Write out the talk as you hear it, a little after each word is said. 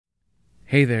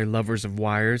Hey there, lovers of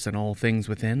wires and all things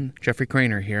within. Jeffrey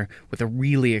Cranor here with a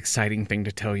really exciting thing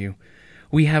to tell you.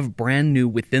 We have brand new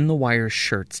Within the Wires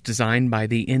shirts designed by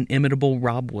the inimitable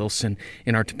Rob Wilson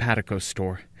in our Topatico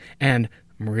store. And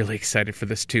I'm really excited for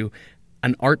this too,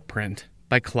 an art print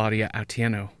by Claudia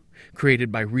Atieno,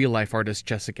 created by real-life artist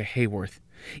Jessica Hayworth.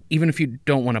 Even if you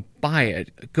don't want to buy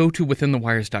it, go to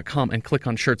withinthewires.com and click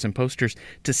on shirts and posters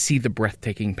to see the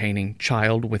breathtaking painting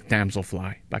Child with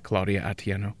Damselfly by Claudia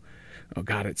Atieno. Oh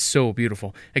God, it's so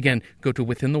beautiful. Again, go to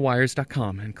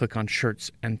withinthewires.com and click on shirts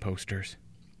and posters.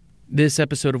 This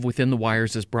episode of Within the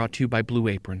Wires is brought to you by Blue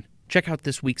Apron. Check out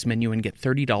this week's menu and get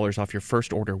 $30 off your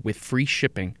first order with free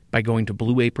shipping by going to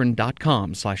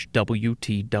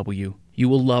blueapron.com/WTW. You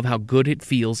will love how good it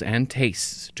feels and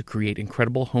tastes to create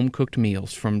incredible home-cooked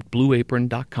meals from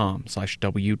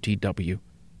blueapron.com/WTW.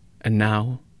 And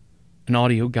now, an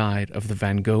audio guide of the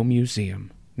Van Gogh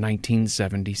Museum,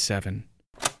 1977.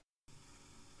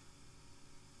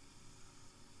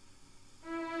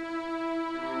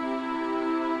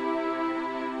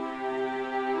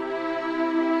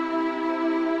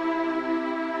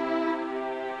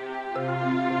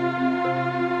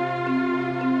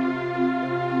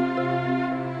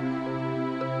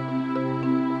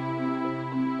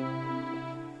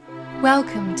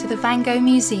 Welcome to the Van Gogh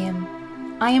Museum.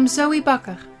 I am Zoe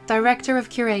Bakker, Director of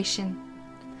Curation.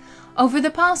 Over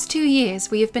the past 2 years,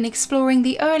 we have been exploring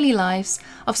the early lives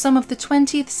of some of the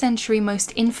 20th century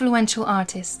most influential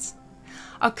artists.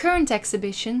 Our current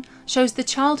exhibition shows the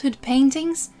childhood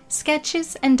paintings,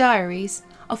 sketches and diaries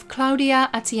of Claudia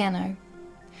Atieno.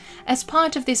 As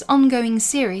part of this ongoing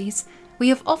series, we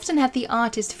have often had the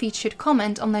artist featured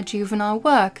comment on their juvenile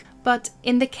work, but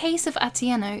in the case of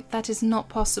Atieno, that is not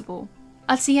possible.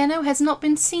 Atieno has not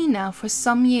been seen now for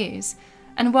some years,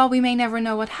 and while we may never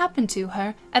know what happened to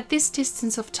her, at this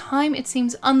distance of time it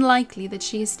seems unlikely that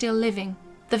she is still living.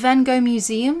 The Van Gogh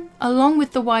Museum, along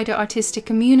with the wider artistic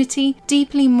community,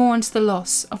 deeply mourns the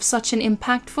loss of such an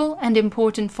impactful and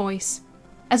important voice.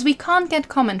 As we can't get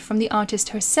comment from the artist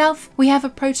herself, we have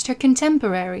approached her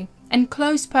contemporary and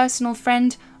close personal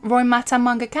friend Roimata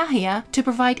Mangakāhia to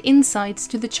provide insights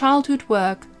to the childhood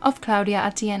work of Claudia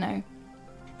Atieno.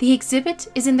 The exhibit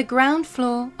is in the ground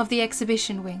floor of the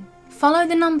exhibition wing. Follow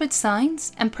the numbered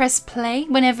signs and press play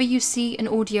whenever you see an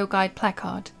audio guide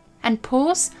placard, and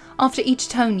pause after each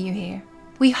tone you hear.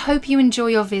 We hope you enjoy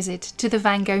your visit to the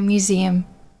Van Gogh Museum.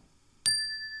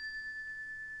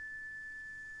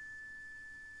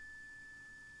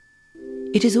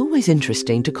 It is always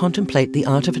interesting to contemplate the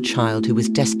art of a child who was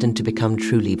destined to become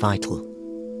truly vital.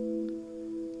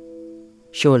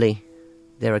 Surely,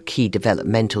 there are key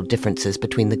developmental differences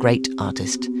between the great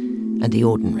artist and the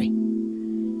ordinary.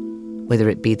 Whether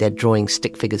it be their drawing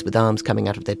stick figures with arms coming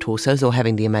out of their torsos or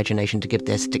having the imagination to give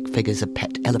their stick figures a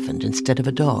pet elephant instead of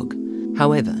a dog.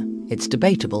 However, it's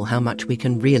debatable how much we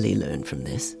can really learn from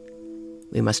this.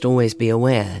 We must always be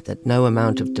aware that no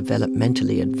amount of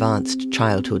developmentally advanced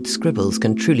childhood scribbles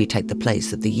can truly take the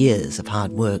place of the years of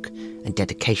hard work and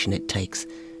dedication it takes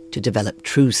to develop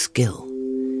true skill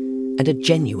and a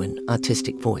genuine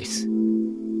artistic voice.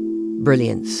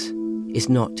 Brilliance is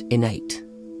not innate,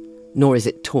 nor is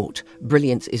it taught.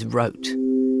 Brilliance is rote.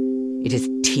 It is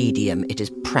tedium, it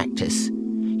is practice.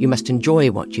 You must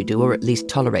enjoy what you do, or at least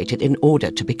tolerate it, in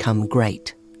order to become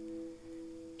great.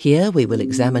 Here we will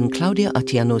examine Claudia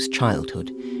Atieno's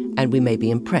childhood, and we may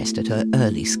be impressed at her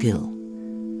early skill.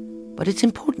 But it's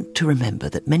important to remember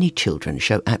that many children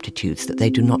show aptitudes that they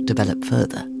do not develop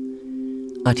further.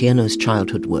 Atieno's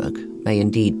childhood work may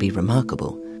indeed be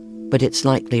remarkable, but it's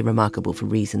likely remarkable for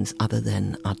reasons other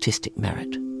than artistic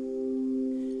merit.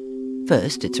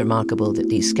 First, it's remarkable that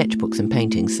these sketchbooks and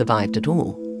paintings survived at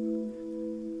all.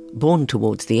 Born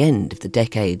towards the end of the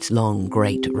decades-long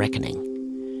Great Reckoning,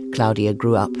 Claudia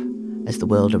grew up as the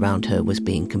world around her was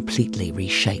being completely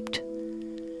reshaped,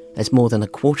 as more than a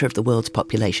quarter of the world's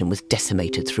population was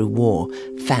decimated through war,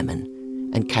 famine,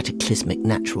 and cataclysmic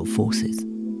natural forces.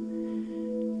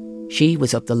 She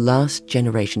was of the last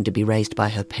generation to be raised by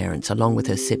her parents along with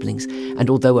her siblings, and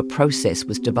although a process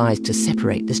was devised to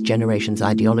separate this generation's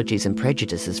ideologies and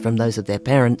prejudices from those of their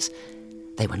parents,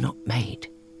 they were not made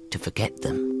to forget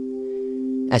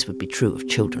them, as would be true of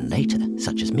children later,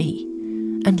 such as me,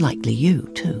 and likely you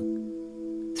too.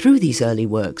 Through these early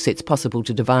works, it's possible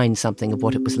to divine something of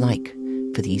what it was like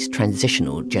for these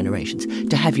transitional generations,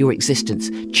 to have your existence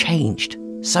changed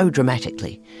so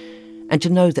dramatically, and to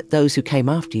know that those who came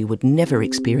after you would never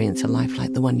experience a life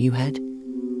like the one you had.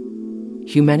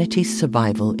 Humanity's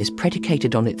survival is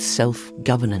predicated on its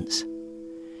self-governance,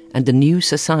 and the new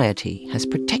society has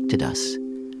protected us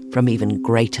from even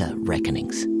greater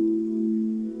reckonings.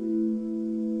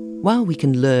 While we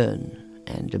can learn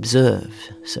and observe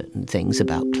certain things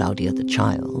about Claudia the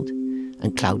child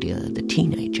and Claudia the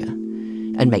teenager,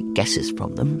 and make guesses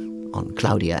from them on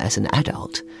Claudia as an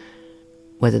adult,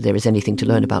 whether there is anything to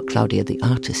learn about Claudia the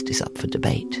artist is up for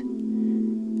debate.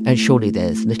 And surely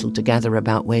there's little to gather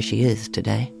about where she is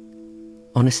today.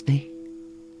 Honestly,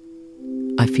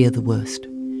 I fear the worst.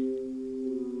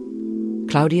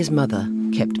 Claudia's mother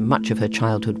kept much of her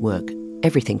childhood work,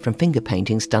 everything from finger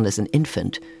paintings done as an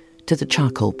infant to the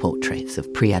charcoal portraits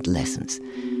of pre-adolescence,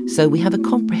 so we have a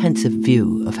comprehensive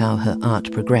view of how her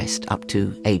art progressed up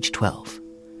to age 12.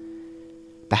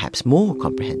 Perhaps more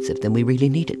comprehensive than we really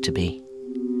need it to be.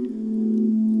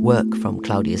 Work from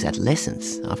Claudia's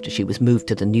adolescence, after she was moved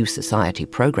to the New Society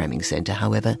Programming Centre,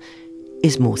 however,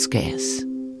 is more scarce.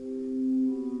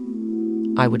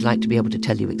 I would like to be able to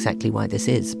tell you exactly why this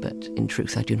is, but in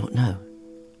truth I do not know.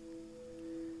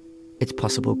 It's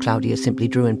possible Claudia simply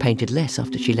drew and painted less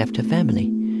after she left her family.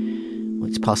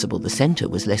 It's possible the centre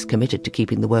was less committed to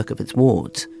keeping the work of its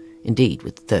wards. Indeed,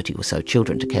 with 30 or so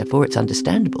children to care for, it's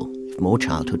understandable if more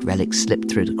childhood relics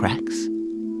slipped through the cracks.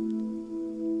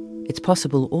 It's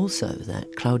possible also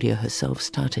that Claudia herself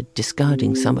started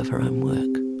discarding some of her own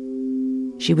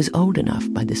work. She was old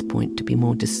enough by this point to be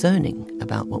more discerning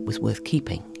about what was worth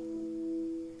keeping.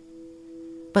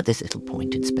 But there's little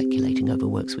point in speculating over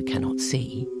works we cannot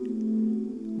see.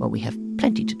 Well, we have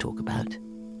plenty to talk about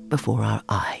before our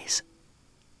eyes.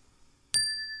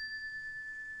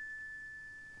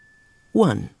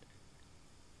 1.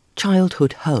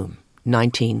 Childhood Home,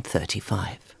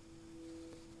 1935.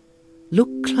 Look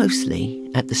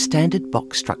closely at the standard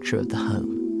box structure of the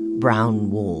home. Brown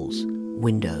walls,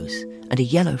 windows, and a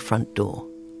yellow front door.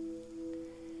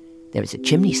 There is a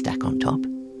chimney stack on top,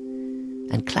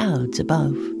 and clouds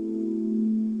above.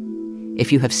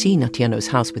 If you have seen Atieno's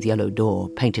house with yellow door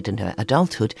painted in her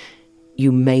adulthood,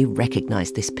 you may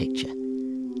recognize this picture.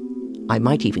 I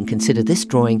might even consider this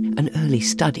drawing an early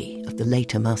study of the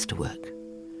later masterwork.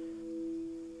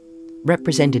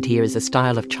 Represented here is a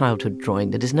style of childhood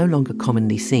drawing that is no longer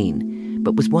commonly seen,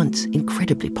 but was once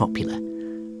incredibly popular.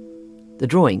 The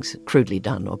drawings, crudely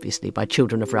done obviously by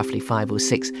children of roughly 5 or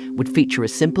 6, would feature a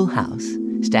simple house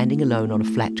standing alone on a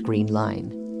flat green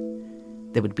line.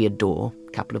 There would be a door,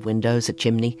 a couple of windows, a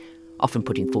chimney, often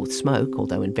putting forth smoke,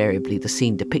 although invariably the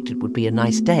scene depicted would be a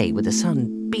nice day with the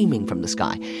sun beaming from the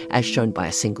sky, as shown by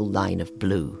a single line of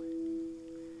blue.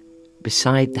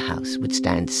 Beside the house would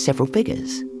stand several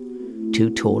figures,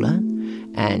 2 taller,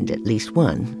 and at least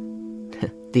one,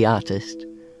 the artist,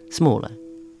 smaller.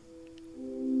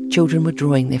 Children were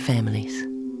drawing their families,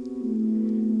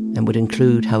 and would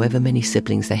include however many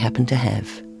siblings they happened to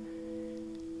have,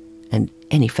 and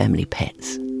any family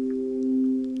pets.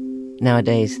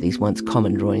 Nowadays, these once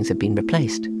common drawings have been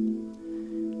replaced.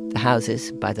 The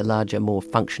houses by the larger, more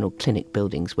functional clinic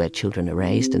buildings where children are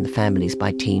raised, and the families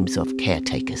by teams of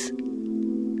caretakers.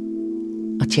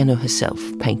 Atieno herself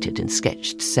painted and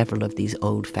sketched several of these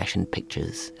old-fashioned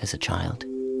pictures as a child.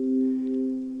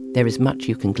 There is much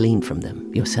you can glean from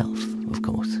them yourself, of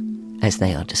course, as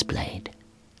they are displayed.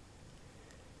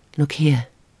 Look here.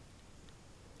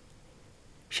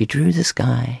 She drew the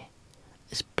sky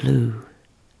as blue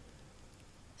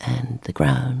and the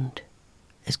ground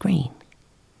as green.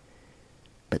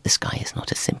 But the sky is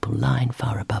not a simple line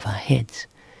far above our heads,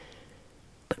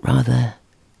 but rather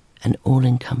an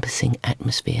all-encompassing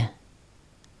atmosphere.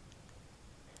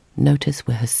 Notice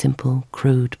where her simple,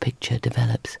 crude picture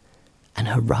develops an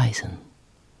horizon.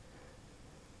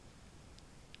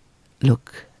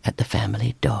 Look at the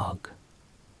family dog.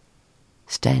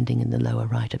 Standing in the lower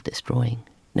right of this drawing,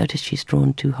 notice she's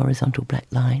drawn 2 horizontal black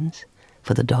lines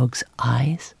for the dog's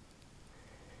eyes.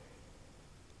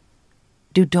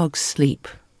 Do dogs sleep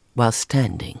while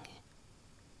standing?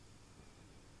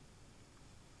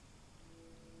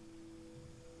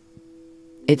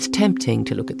 It's tempting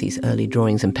to look at these early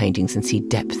drawings and paintings and see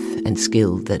depth and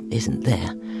skill that isn't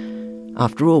there.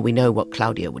 After all, we know what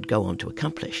Claudia would go on to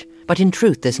accomplish, but in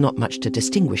truth there's not much to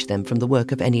distinguish them from the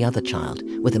work of any other child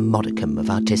with a modicum of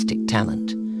artistic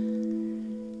talent.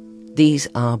 These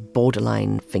are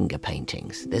borderline finger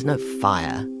paintings. There's no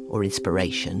fire or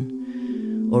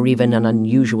inspiration, or even an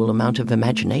unusual amount of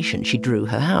imagination. She drew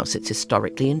her house. It's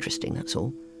historically interesting, that's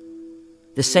all.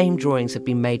 The same drawings have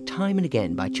been made time and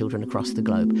again by children across the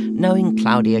globe. Knowing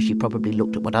Claudia, she probably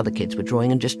looked at what other kids were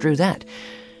drawing and just drew that.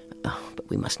 Oh, but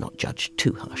we must not judge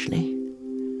too harshly.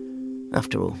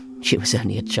 After all, she was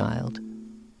only a child.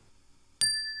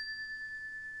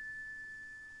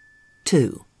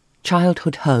 2.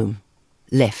 Childhood Home,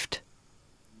 left.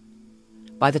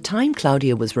 By the time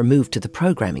Claudia was removed to the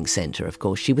programming centre, of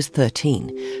course, she was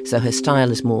 13, so her style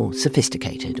is more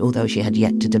sophisticated, although she had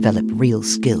yet to develop real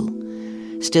skill.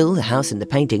 Still, the house in the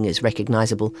painting is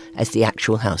recognisable as the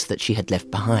actual house that she had left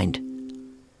behind.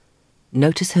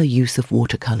 Notice her use of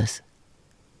watercolours,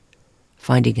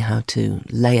 finding how to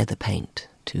layer the paint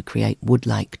to create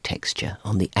wood-like texture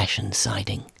on the ashen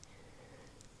siding.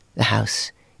 The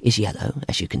house is yellow,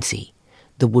 as you can see.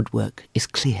 The woodwork is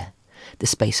clear. The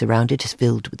space around it is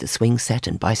filled with the swing set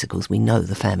and bicycles we know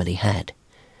the family had.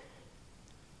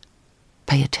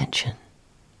 Pay attention.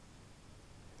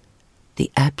 The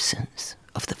absence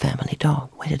of the family dog.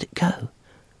 Where did it go?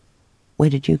 Where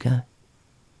did you go?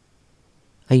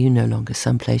 Are you no longer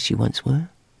someplace you once were?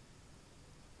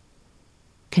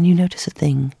 Can you notice a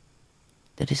thing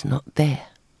that is not there?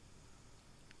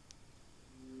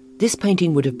 This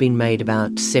painting would have been made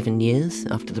about 7 years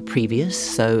after the previous,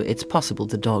 so it's possible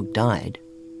the dog died.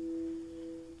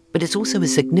 But it's also a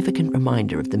significant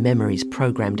reminder of the memories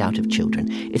programmed out of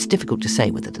children. It's difficult to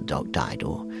say whether the dog died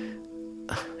or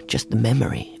just the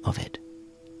memory of it.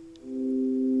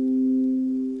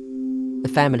 The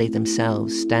family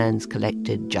themselves stands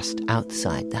collected just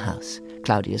outside the house.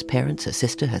 Claudia's parents, her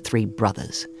sister, her 3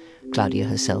 brothers. Claudia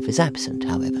herself is absent,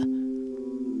 however.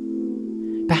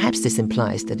 Perhaps this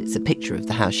implies that it's a picture of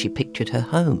the house she pictured her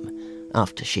home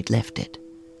after she'd left it.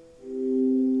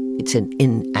 It's an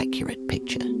inaccurate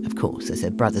picture, of course, as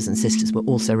her brothers and sisters were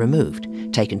also removed,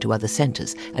 taken to other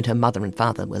centres, and her mother and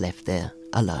father were left there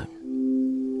alone.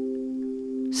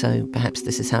 So perhaps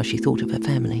this is how she thought of her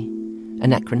family,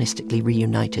 anachronistically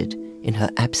reunited in her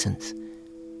absence,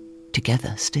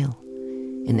 together still,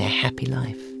 in their happy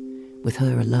life, with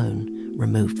her alone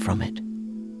removed from it.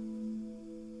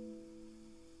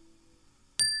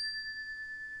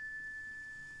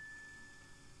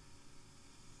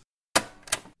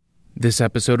 This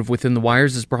episode of Within the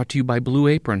Wires is brought to you by Blue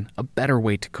Apron, a better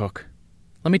way to cook.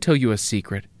 Let me tell you a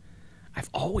secret.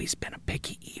 I've always been a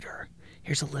picky eater.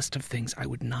 Here's a list of things I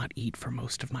would not eat for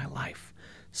most of my life.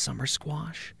 Summer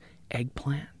squash,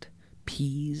 eggplant,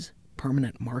 peas,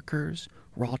 permanent markers,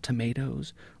 raw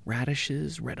tomatoes,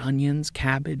 radishes, red onions,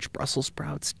 cabbage, Brussels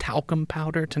sprouts, talcum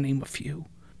powder, to name a few.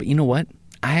 But you know what?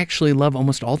 I actually love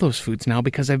almost all those foods now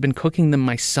because I've been cooking them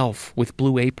myself with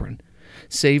Blue Apron.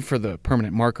 Save for the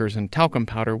permanent markers and talcum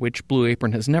powder, which Blue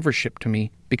Apron has never shipped to me,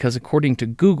 because according to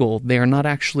Google, they are not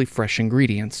actually fresh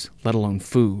ingredients, let alone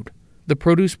food. The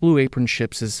produce Blue Apron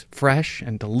ships is fresh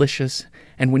and delicious,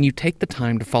 and when you take the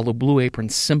time to follow Blue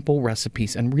Apron's simple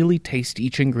recipes and really taste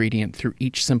each ingredient through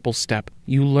each simple step,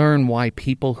 you learn why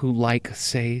people who like,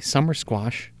 say, summer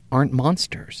squash aren't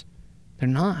monsters. They're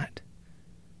not.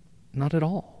 Not at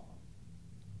all.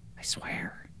 I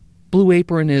swear. Blue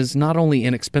Apron is not only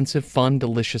inexpensive, fun,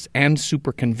 delicious, and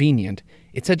super convenient,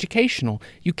 it's educational.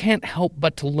 You can't help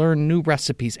but to learn new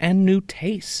recipes and new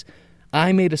tastes.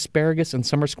 I made asparagus and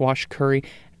summer squash curry,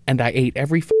 and I ate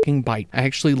every fucking bite. I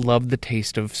actually loved the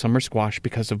taste of summer squash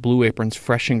because of Blue Apron's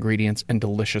fresh ingredients and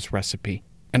delicious recipe.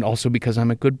 And also because I'm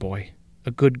a good boy.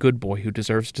 A good boy who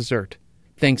deserves dessert.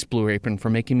 Thanks, Blue Apron, for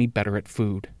making me better at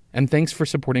food. And thanks for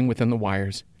supporting Within the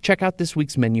Wires. Check out this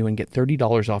week's menu and get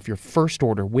 $30 off your first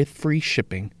order with free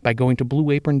shipping by going to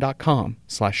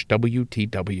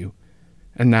blueapron.com/WTW.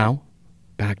 And now,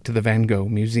 back to the Van Gogh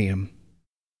Museum.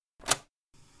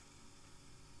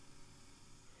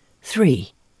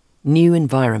 3. New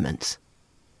environments.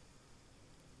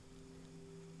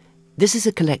 This is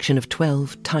a collection of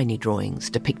 12 tiny drawings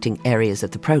depicting areas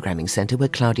of the programming centre where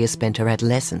Claudia spent her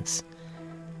adolescence.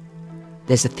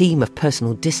 There's a theme of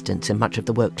personal distance in much of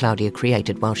the work Claudia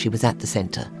created while she was at the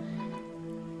centre.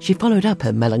 She followed up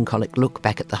her melancholic look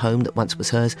back at the home that once was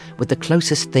hers with the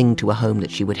closest thing to a home that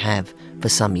she would have for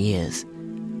some years.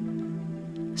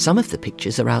 Some of the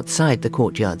pictures are outside the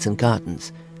courtyards and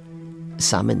gardens,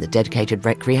 some in the dedicated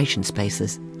recreation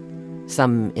spaces,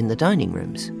 some in the dining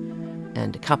rooms,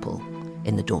 and a couple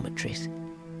in the dormitories.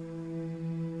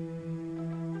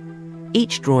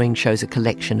 Each drawing shows a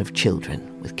collection of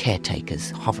children with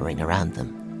caretakers hovering around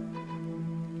them.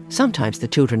 Sometimes the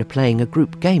children are playing a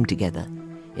group game together.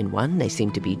 In one, they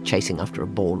seem to be chasing after a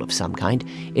ball of some kind.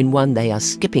 In one, they are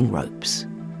skipping ropes.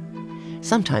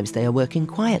 Sometimes they are working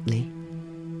quietly.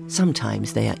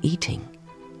 Sometimes they are eating,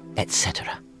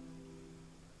 etc.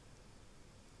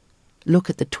 Look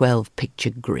at the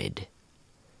 12-picture grid.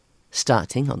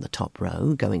 Starting on the top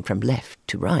row, going from left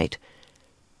to right,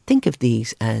 think of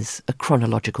these as a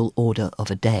chronological order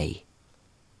of a day.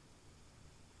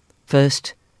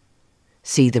 First,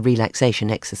 see the relaxation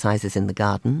exercises in the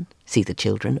garden. See the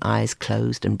children, eyes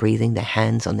closed and breathing, their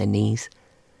hands on their knees.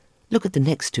 Look at the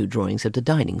next two drawings of the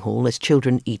dining hall as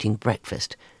children eating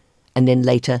breakfast, and then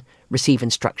later receive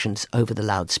instructions over the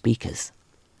loudspeakers.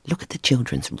 Look at the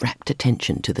children's rapt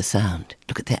attention to the sound.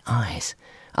 Look at their eyes.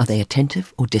 Are they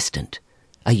attentive or distant?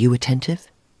 Are you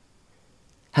attentive?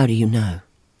 How do you know?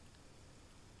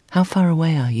 How far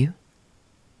away are you?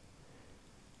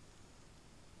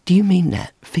 Do you mean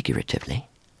that figuratively?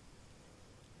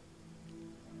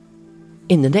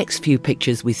 In the next few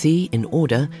pictures we see, in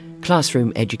order,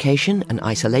 classroom education, an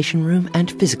isolation room, and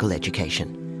physical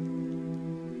education.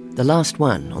 The last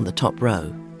one on the top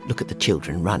row, look at the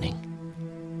children running.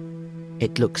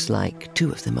 It looks like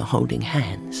two of them are holding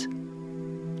hands.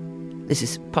 This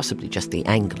is possibly just the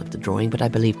angle of the drawing, but I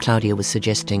believe Claudia was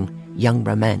suggesting young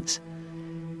romance,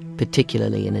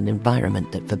 particularly in an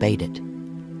environment that forbade it.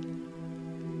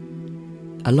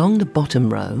 Along the bottom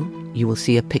row, you will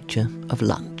see a picture of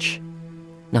lunch.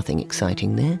 Nothing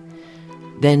exciting there.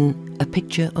 Then a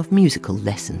picture of musical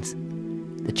lessons.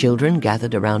 The children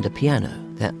gathered around a piano,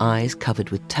 their eyes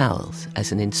covered with towels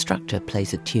as an instructor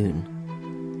plays a tune.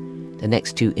 The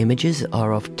next two images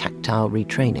are of tactile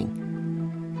retraining.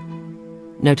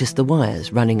 Notice the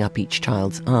wires running up each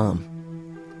child's arm.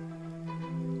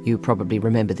 You probably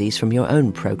remember these from your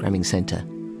own programming centre.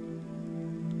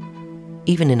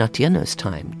 Even in Atieno's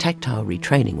time, tactile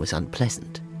retraining was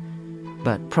unpleasant,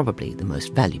 but probably the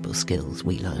most valuable skills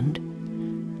we learned.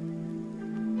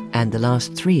 And the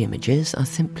last three images are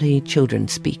simply children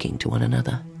speaking to one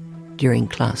another during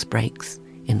class breaks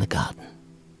in the garden.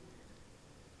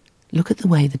 Look at the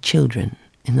way the children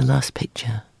in the last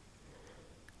picture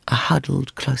are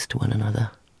huddled close to one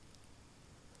another.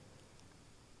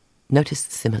 Notice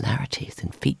the similarities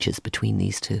and features between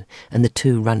these two and the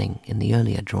two running in the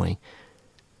earlier drawing.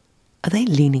 Are they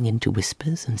leaning into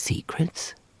whispers and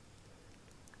secrets?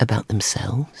 About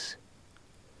themselves?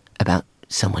 About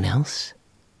someone else?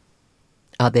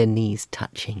 Are their knees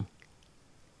touching?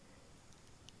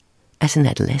 As an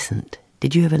adolescent,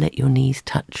 did you ever let your knees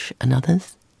touch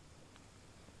another's?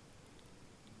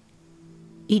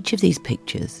 Each of these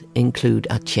pictures include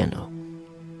Atieno,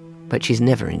 but she's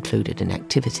never included in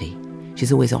activity.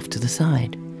 She's always off to the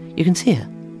side. You can see her.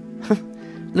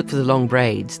 Look for the long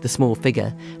braids, the small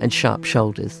figure, and sharp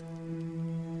shoulders.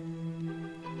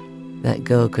 That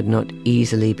girl could not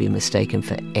easily be mistaken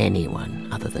for anyone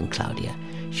other than Claudia.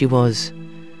 She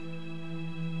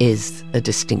is a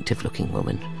distinctive-looking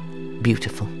woman,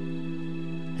 beautiful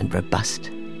and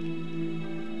robust.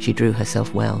 She drew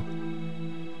herself well.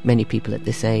 Many people at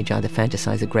this age either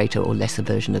fantasize a greater or lesser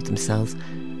version of themselves.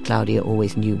 Claudia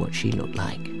always knew what she looked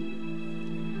like.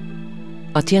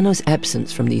 Atieno's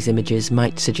absence from these images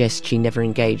might suggest she never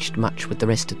engaged much with the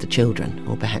rest of the children,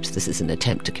 or perhaps this is an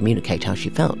attempt to communicate how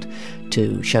she felt,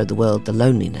 to show the world the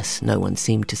loneliness no one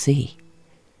seemed to see.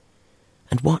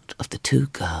 And what of the two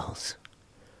girls,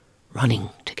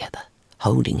 running together,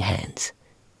 holding hands,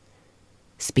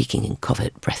 speaking in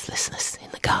covert breathlessness in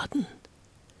the garden?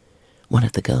 One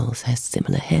of the girls has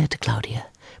similar hair to Claudia,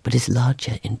 but is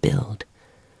larger in build.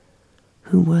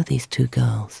 Who were these two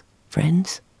girls?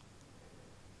 Friends?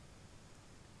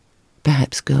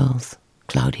 Perhaps girls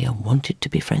Claudia wanted to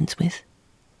be friends with?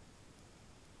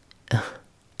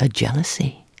 A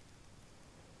jealousy?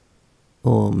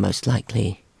 Or most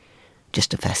likely,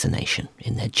 just a fascination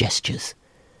in their gestures,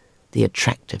 the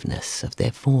attractiveness of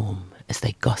their form as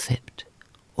they gossiped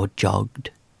or jogged.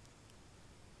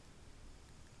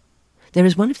 There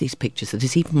is one of these pictures that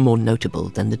is even more notable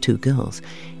than the two girls.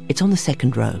 It's on the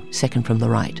second row, second from the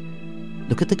right.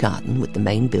 Look at the garden with the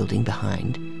main building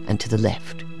behind and to the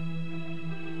left.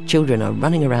 Children are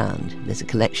running around. There's a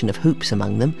collection of hoops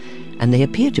among them, and they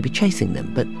appear to be chasing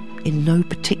them, but in no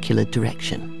particular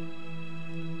direction.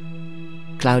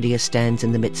 Claudia stands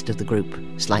in the midst of the group,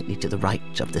 slightly to the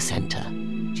right of the centre.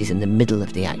 She's in the middle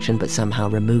of the action, but somehow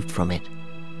removed from it.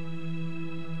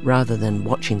 Rather than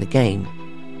watching the game,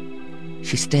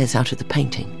 she stares out at the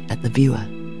painting, at the viewer.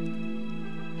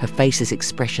 Her face is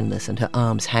expressionless and her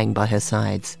arms hang by her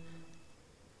sides.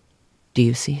 Do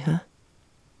you see her?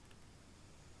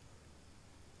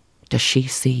 Does she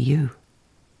see you?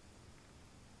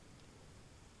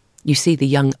 You see the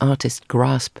young artist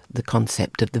grasp the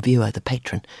concept of the viewer, the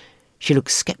patron. She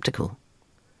looks sceptical,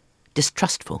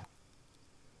 distrustful.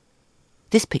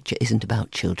 This picture isn't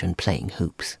about children playing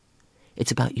hoops.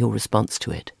 It's about your response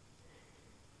to it.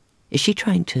 Is she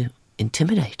trying to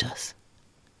intimidate us?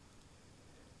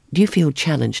 Do you feel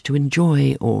challenged to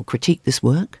enjoy or critique this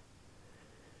work?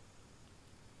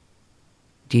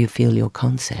 Do you feel your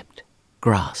concept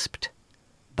grasped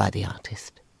by the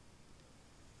artist?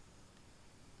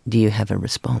 Do you have a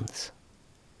response?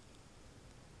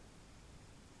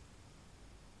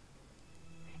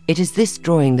 It is this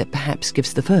drawing that perhaps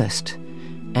gives the first,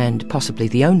 and possibly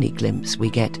the only glimpse we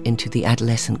get into the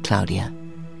adolescent Claudia.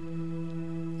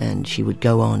 And she would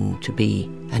go on to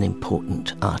be an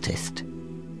important artist.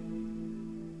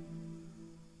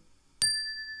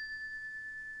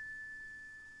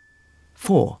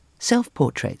 Four,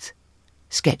 self-portraits.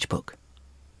 Sketchbook.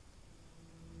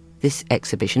 This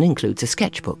exhibition includes a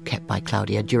sketchbook kept by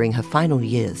Claudia during her final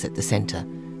years at the centre,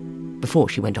 before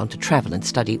she went on to travel and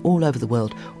study all over the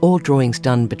world, all drawings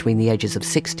done between the ages of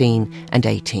 16 and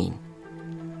 18.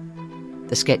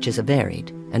 The sketches are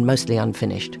varied and mostly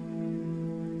unfinished.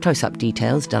 Close-up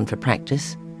details done for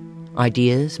practice,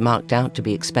 ideas marked out to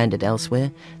be expanded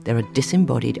elsewhere. There are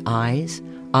disembodied eyes,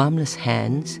 armless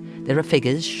hands. There are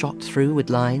figures shot through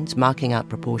with lines, marking out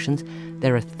proportions.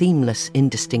 There are themeless,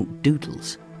 indistinct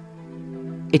doodles.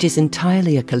 It is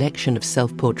entirely a collection of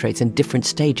self-portraits in different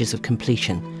stages of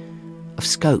completion, of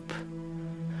scope,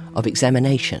 of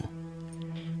examination.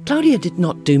 Claudia did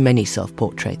not do many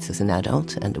self-portraits as an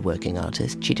adult and a working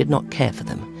artist. She did not care for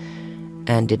them,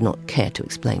 and did not care to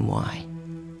explain why.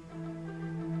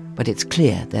 But it's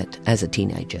clear that, as a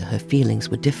teenager, her feelings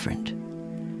were different.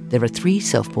 There are 3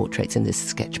 self-portraits in this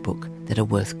sketchbook that are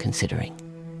worth considering.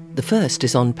 The first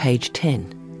is on page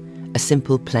 10, a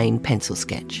simple, plain pencil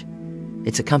sketch.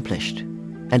 It's accomplished,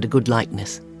 and a good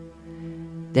likeness.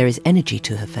 There is energy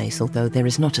to her face, although there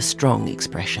is not a strong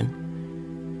expression.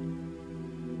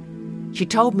 She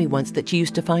told me once that she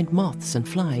used to find moths and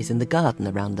flies in the garden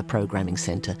around the programming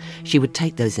centre. She would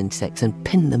take those insects and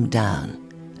pin them down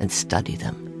and study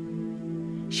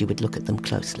them. She would look at them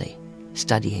closely,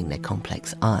 studying their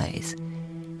complex eyes,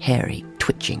 hairy,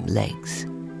 twitching legs.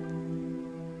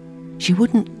 She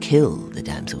wouldn't kill the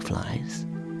damselflies,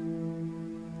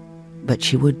 but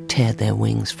she would tear their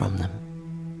wings from them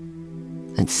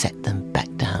and set them back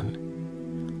down,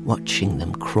 watching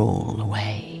them crawl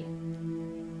away.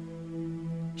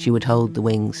 She would hold the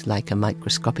wings like a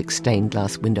microscopic stained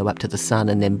glass window up to the sun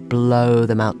and then blow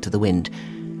them out to the wind,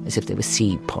 as if they were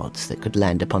seed pods that could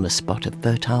land upon a spot of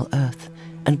fertile earth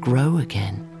and grow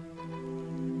again.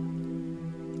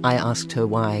 I asked her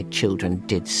why children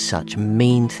did such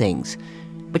mean things,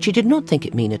 but she did not think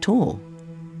it mean at all.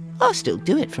 "I still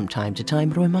do it from time to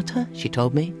time, Roimata," she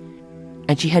told me,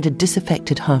 and she had a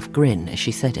disaffected half grin as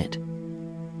she said it.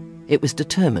 It was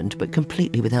determined but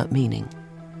completely without meaning.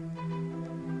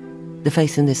 The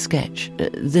face in this sketch,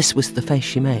 this was the face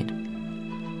she made.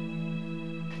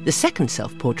 The second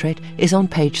self-portrait is on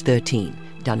page 13,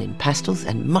 done in pastels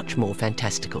and much more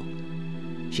fantastical.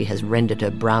 She has rendered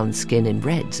her brown skin in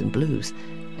reds and blues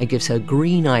and gives her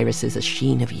green irises a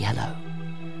sheen of yellow.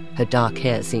 Her dark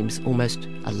hair seems almost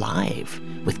alive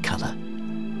with colour.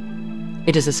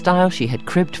 It is a style she had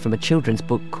cribbed from a children's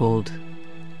book called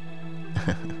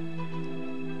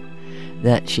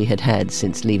that she had had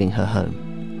since leaving her home.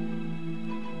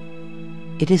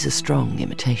 It is a strong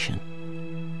imitation.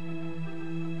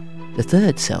 The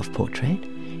third self-portrait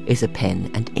is a pen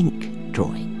and ink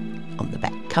drawing on the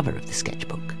back cover of the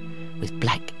sketchbook, with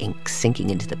black ink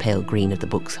sinking into the pale green of the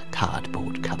book's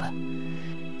cardboard cover.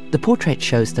 The portrait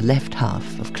shows the left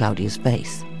half of Claudia's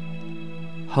face,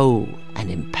 whole and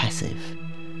impassive,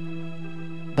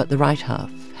 but the right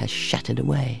half has shattered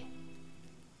away.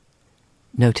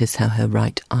 Notice how her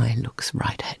right eye looks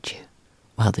right at you,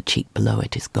 while the cheek below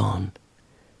it is gone.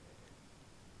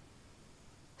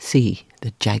 See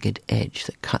the jagged edge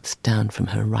that cuts down from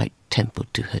her right temple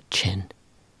to her chin.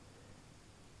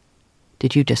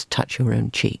 Did you just touch your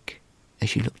own cheek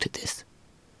as you looked at this?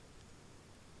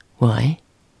 Why?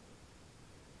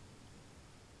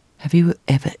 Have you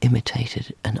ever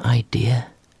imitated an idea?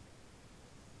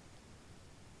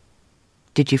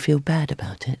 Did you feel bad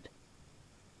about it?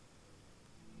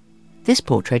 This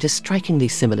portrait is strikingly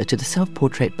similar to the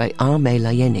self-portrait by Arme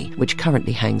Layeni, which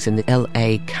currently hangs in the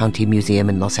L.A. County Museum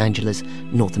in Los Angeles,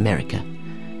 North America.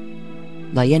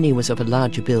 Layeni was of a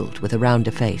larger build with a rounder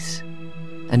face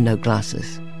and no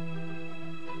glasses,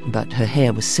 but her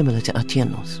hair was similar to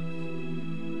Atieno's.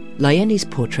 Layeni's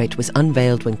portrait was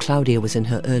unveiled when Claudia was in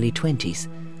her early 20s.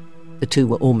 The two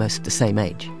were almost the same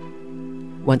age.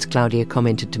 Once Claudia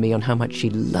commented to me on how much she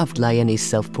loved Layeni's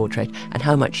self-portrait and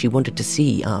how much she wanted to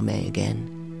see Arme again.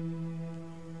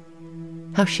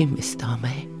 How she missed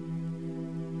Arme.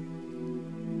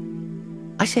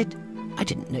 I said, "I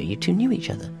didn't know you two knew each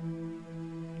other."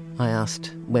 I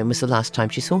asked when was the last time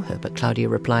she saw her, but Claudia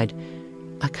replied,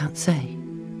 "I can't say."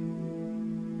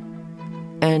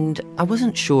 And I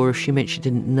wasn't sure if she meant she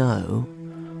didn't know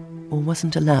or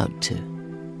wasn't allowed to.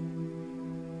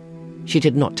 She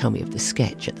did not tell me of the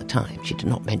sketch at the time. She did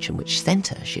not mention which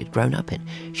centre she had grown up in.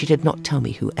 She did not tell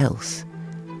me who else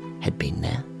had been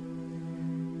there.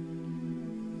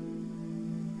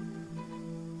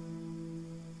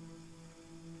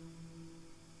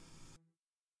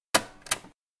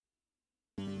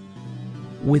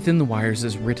 Within the Wires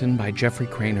is written by Jeffrey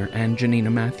Cranor and Janina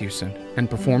Matthewson, and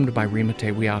performed by Rima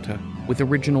Wiata, with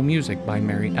original music by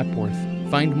Mary Epworth.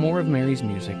 Find more of Mary's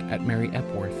music at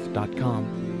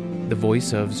maryepworth.com. The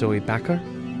voice of Zoe Bakker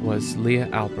was Leah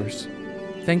Albers.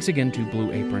 Thanks again to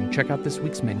Blue Apron. Check out this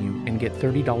week's menu and get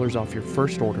 $30 off your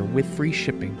first order with free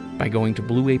shipping by going to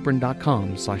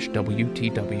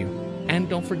blueapron.com/WTW. And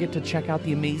don't forget to check out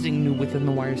the amazing new Within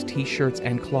the Wires t-shirts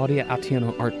and Claudia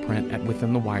Atieno art print at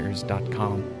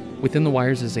withinthewires.com. Within the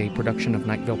Wires is a production of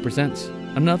Night Vale Presents.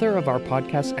 Another of our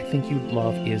podcasts I think you'd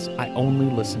love is I Only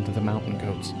Listen to the Mountain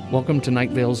Goats. Welcome to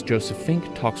Night Vale's Joseph Fink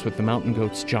talks with the Mountain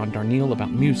Goats' John Darnielle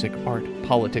about music, art,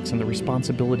 politics, and the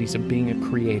responsibilities of being a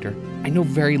creator. I know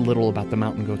very little about the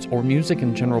Mountain Goats or music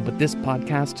in general, but this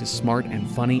podcast is smart and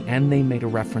funny, and they made a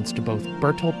reference to both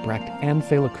Bertolt Brecht and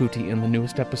Fela Kuti in the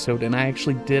newest episode, and I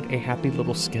actually did a happy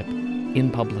little skip in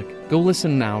public. Go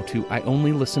listen now to I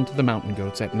Only Listen to the Mountain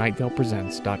Goats at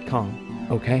nightvalepresents.com.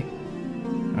 Okay?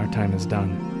 Our time is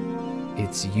done.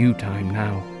 It's you time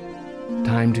now.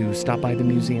 Time to stop by the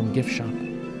museum gift shop.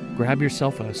 Grab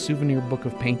yourself a souvenir book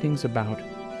of paintings about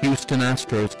Houston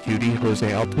Astros cutie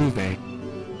Jose Altuve.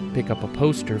 Pick up a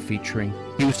poster featuring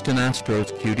Houston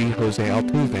Astros cutie Jose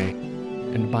Altuve.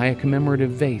 And buy a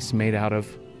commemorative vase made out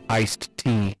of iced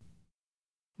tea.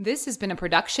 This has been a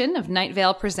production of Night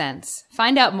Vale Presents.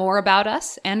 Find out more about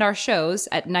us and our shows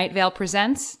at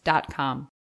nightvalepresents.com.